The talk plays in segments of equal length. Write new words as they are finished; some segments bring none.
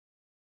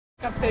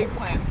Got big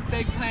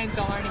plans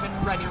y'all aren't even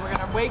ready. We're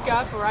gonna wake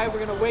up, all right?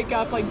 We're gonna wake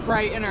up like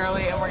bright and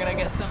early and we're gonna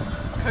get some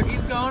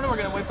cookies going. We're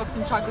gonna whip up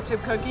some chocolate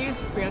chip cookies.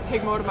 We're gonna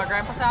take Mo to my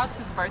grandpa's house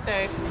because his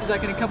birthday is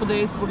like in a couple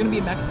days, but we're gonna be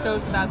in Mexico,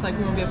 so that's like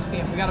we won't be able to see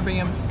him. We gotta bring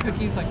him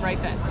cookies like right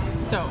then.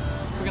 So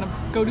we're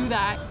gonna go do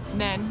that,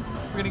 and then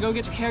we're gonna go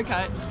get your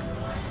haircut,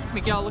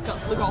 make y'all look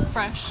all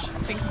fresh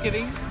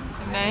Thanksgiving,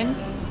 and then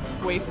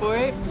wait for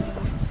it,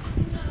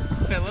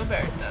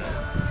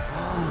 Filiberto's.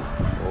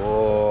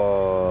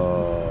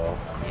 Oh.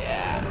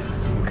 Yeah.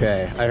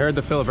 Okay, I heard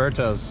the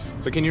Filiberto's,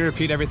 but can you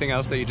repeat everything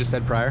else that you just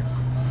said prior?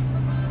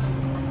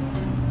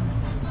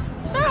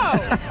 No!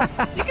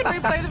 You can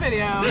replay the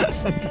video.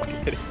 Just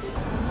kidding.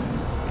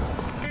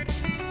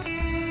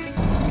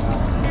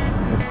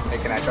 Hey,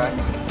 can I try?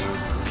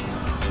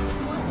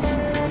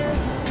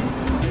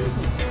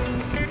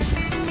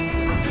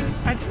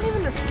 I didn't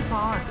even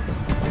respond.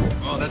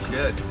 Oh, that's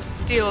good.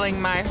 Stealing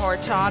my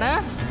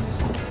horchata.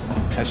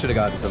 I should have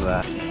gotten some of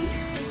that.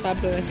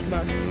 Pablo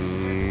Escobar.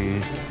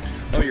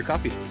 Oh, your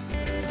coffee.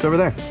 It's over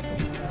there.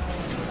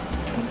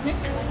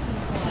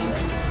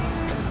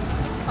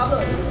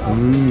 Pablo.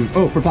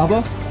 Oh, for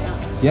Pablo?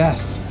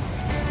 Yes.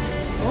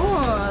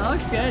 Oh, that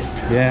looks good.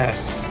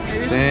 Yes.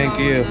 Thank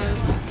you.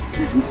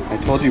 I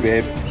told you,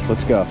 babe.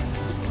 Let's go.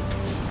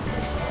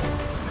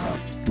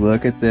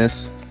 Look at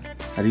this.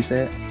 How do you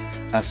say it?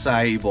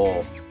 Acai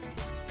bowl.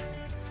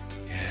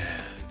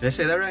 Yeah. Did I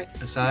say that right?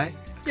 Acai?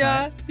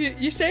 Yeah.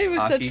 You say it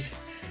with such.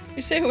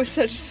 You say it with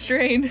such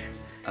strain.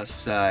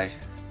 Acai.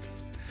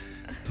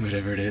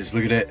 Whatever it is.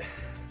 Look at it.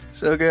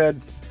 So good.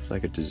 It's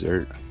like a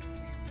dessert.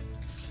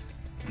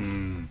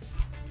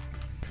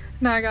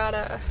 Now I got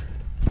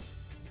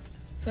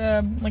it's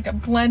like a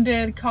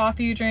blended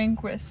coffee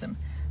drink with some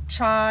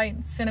chai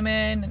and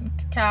cinnamon and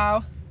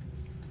cacao.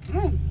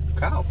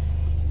 Cow.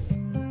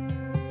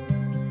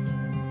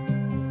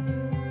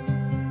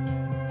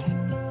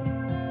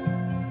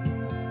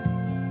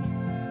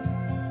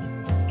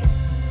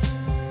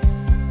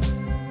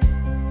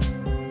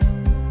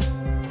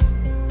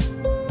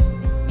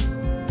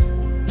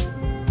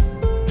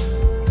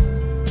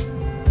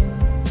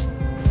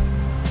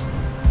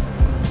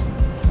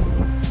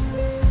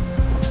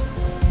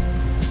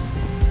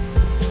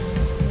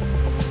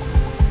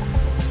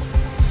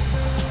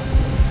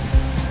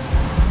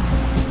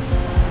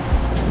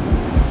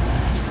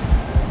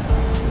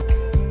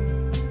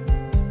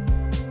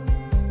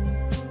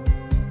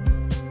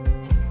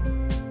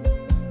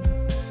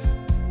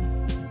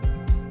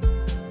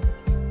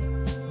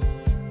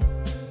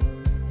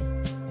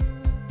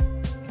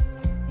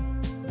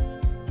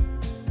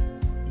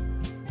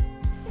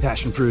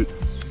 Passion fruit.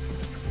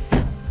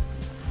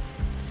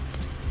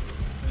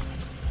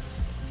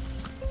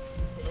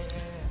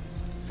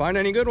 Find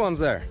any good ones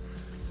there?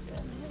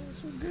 Yeah, there's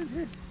some good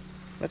here.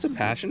 That's a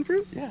passion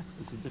fruit? Yeah,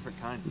 it's a different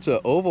kind. It's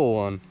an oval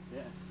one.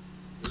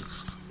 Yeah.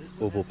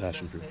 Oval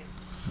passion fruit.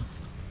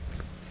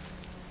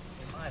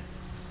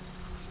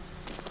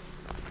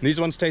 These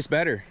ones taste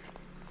better.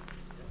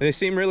 They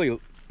seem really,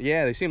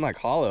 yeah, they seem like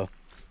hollow.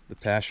 The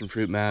passion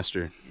fruit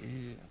master.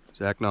 Yeah.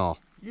 Zach Knoll.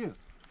 Yeah.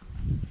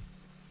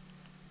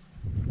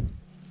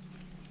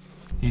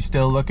 He's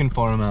still looking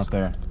for him out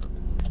there.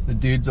 The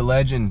dude's a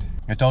legend.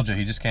 I told you,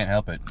 he just can't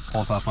help it.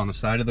 Pulls off on the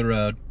side of the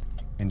road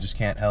and just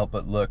can't help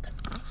but look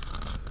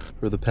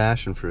for the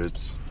passion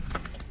fruits.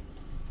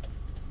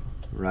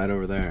 Right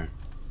over there.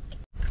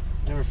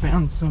 Never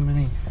found so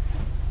many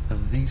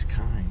of these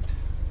kind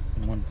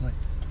in one place.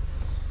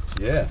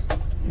 Yeah.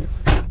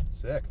 Yeah.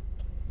 Sick.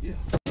 Yeah.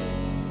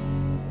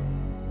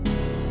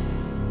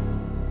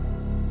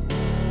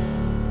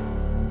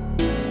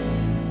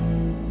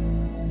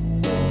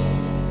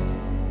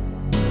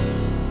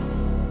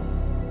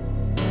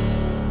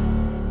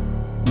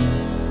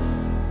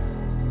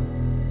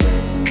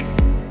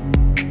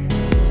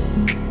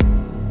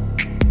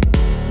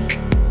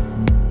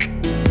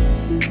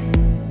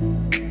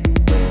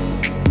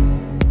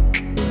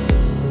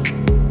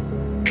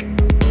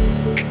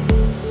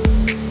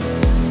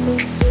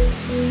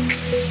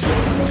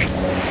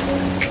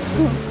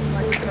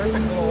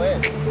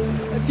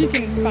 If you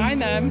can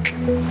find them.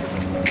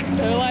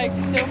 They're like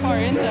so far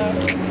in though.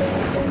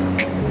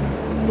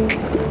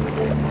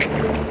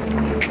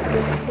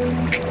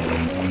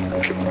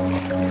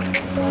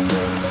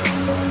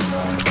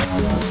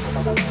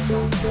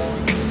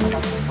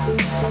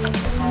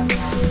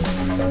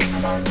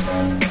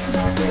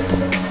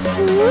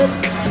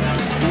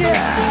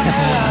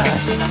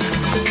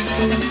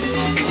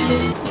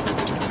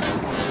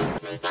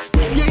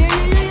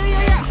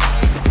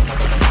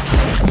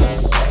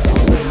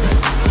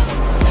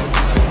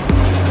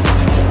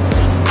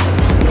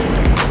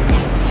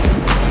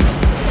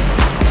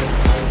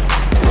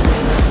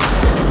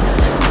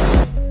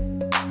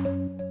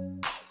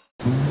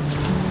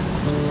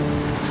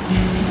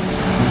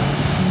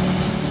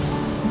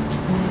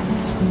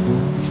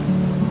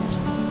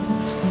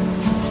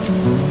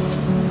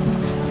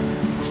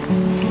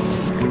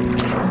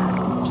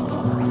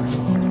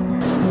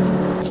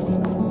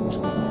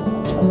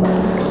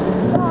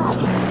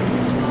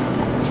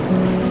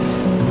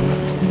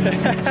 Do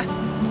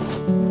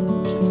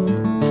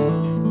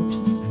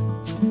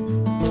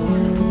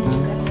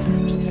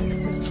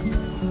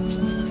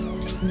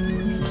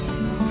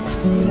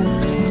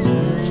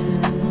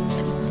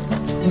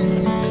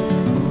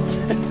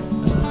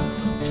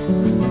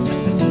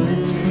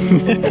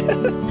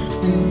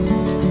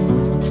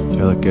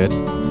I look good?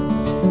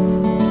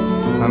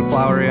 I'm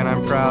flowery and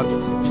I'm proud.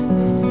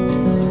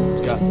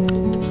 Let's go.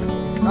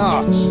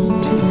 Oh.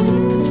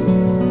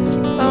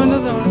 Someone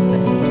doesn't want to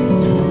stay.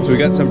 So we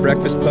got some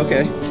breakfast poke.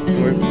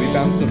 We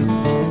found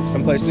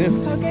someplace new.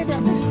 Okay,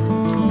 breakfast.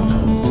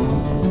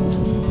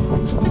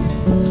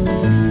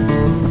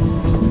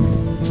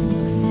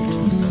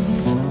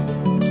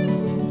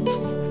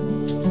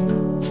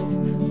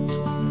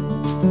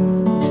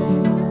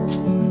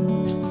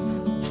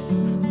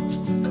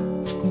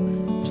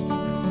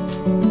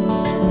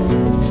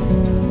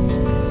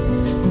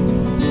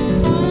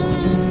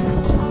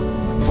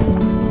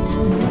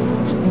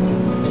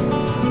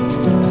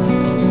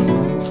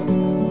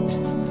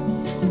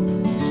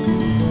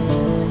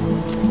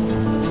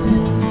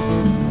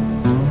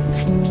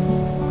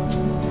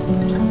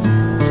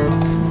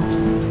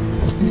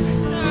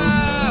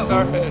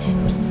 Starfish.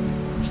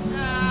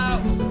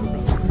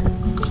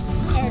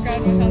 Oh god,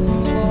 my hand's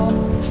full.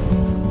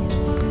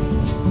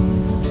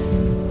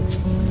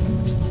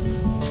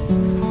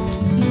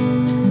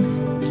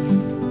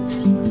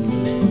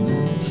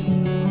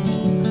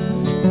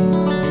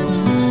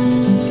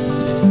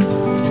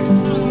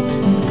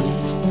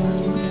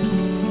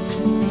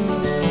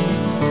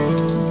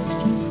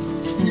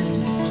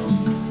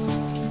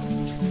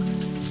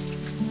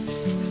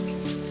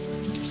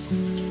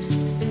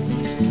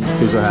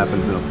 Here's what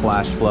happens in a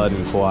flash flood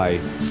in Kauai.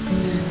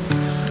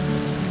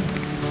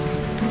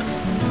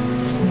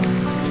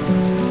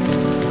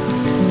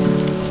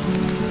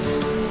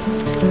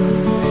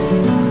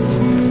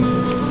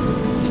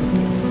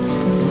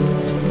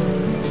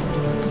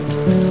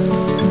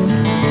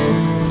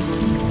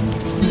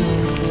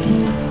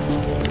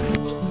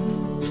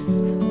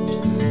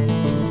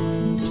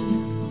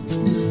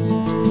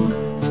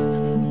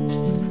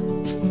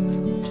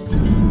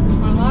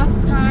 Our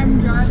last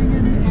time driving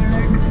in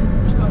Eric,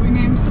 so we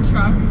named the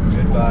truck.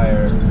 Good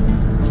buyer.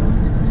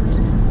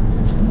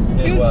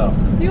 Did well.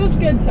 He was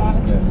good to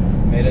us. Yeah.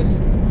 Made us. I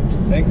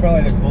think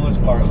probably the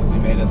coolest part was he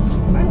made us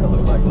kind of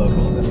look like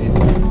locals. I mean,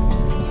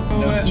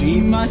 no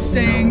Jeeps,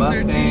 Mustangs, no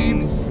or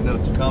Jeeps. no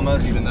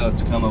Tacomas, even though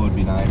Tacoma would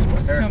be nice.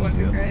 But Tacoma would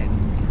be great.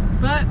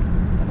 But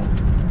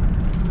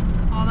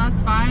all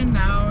that's fine.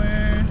 Now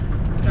we're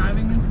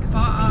driving into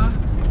Kaua'i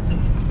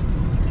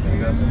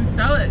to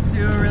sell it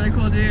to a really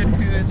cool dude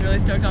who is really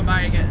stoked on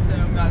buying it. So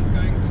I'm glad it's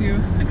going to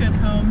a good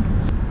home.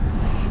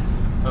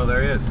 Oh,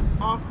 there he is.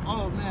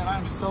 Oh man,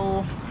 I'm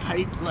so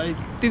hyped. Like,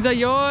 These are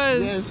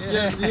yours.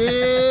 yes,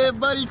 yeah,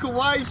 buddy,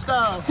 Kaua'i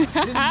style. This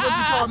is what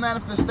you call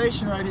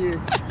manifestation right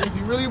here. If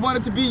you really want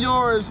it to be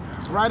yours,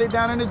 write it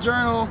down in a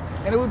journal,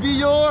 and it would be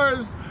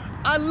yours.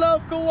 I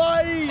love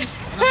Kaua'i.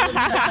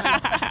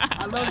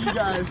 I love you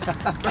guys.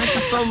 Thank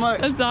you so much.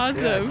 That's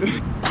awesome.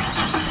 Yeah.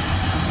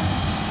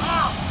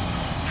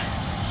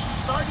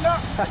 Starting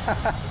up.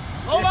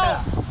 Hold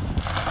on.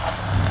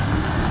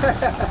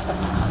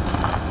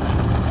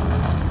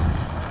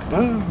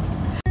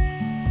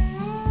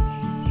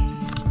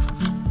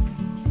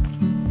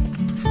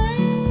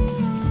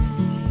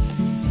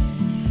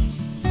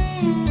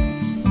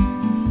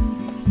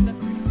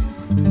 Slippery.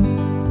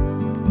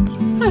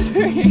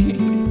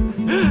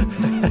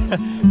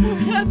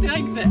 We're at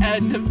like the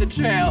end of the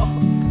trail.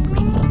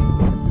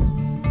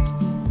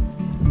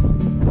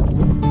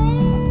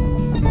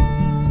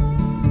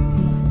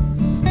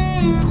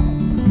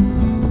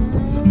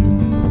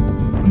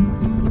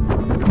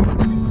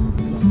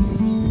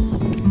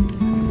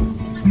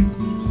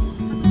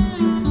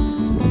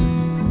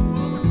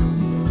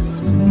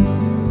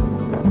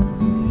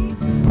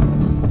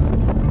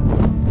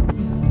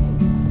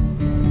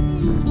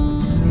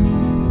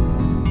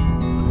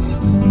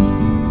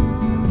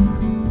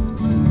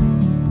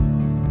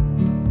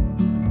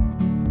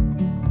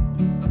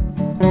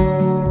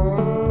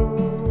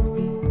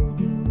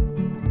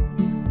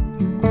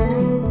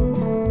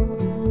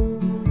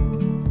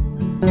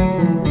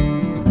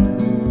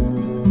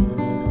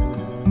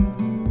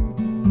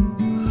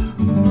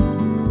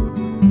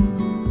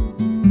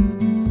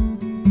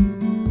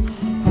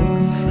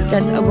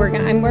 That's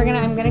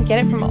I'm gonna get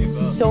it from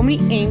so many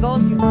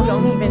angles you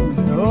don't even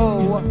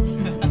know.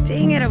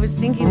 Dang it, I was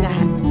thinking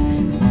that.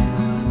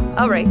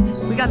 All right,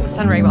 we got the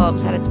sun right while it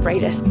was at its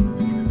brightest.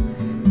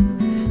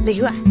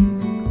 Lehua.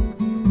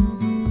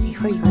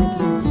 Lehua, you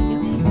wanna be in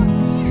the video?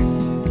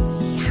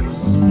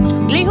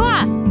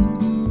 Lehua!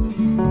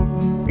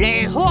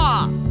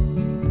 Lehua!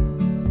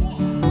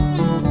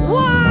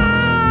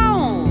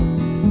 Wow!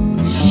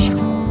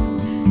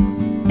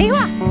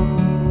 Lehua!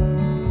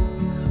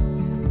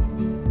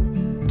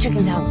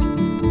 Chicken sounds.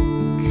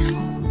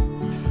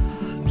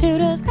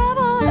 Pluto's come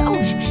on.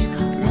 Oh, she's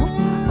gone. No?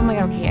 Oh my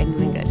god, okay, I'm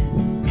doing good.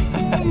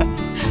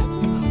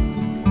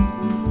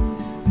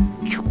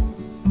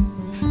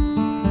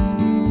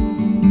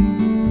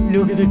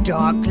 Look at the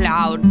dark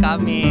cloud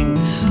coming.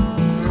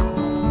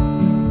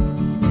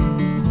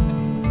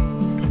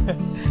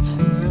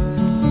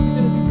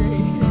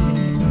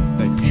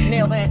 Thanks.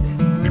 Nailed it.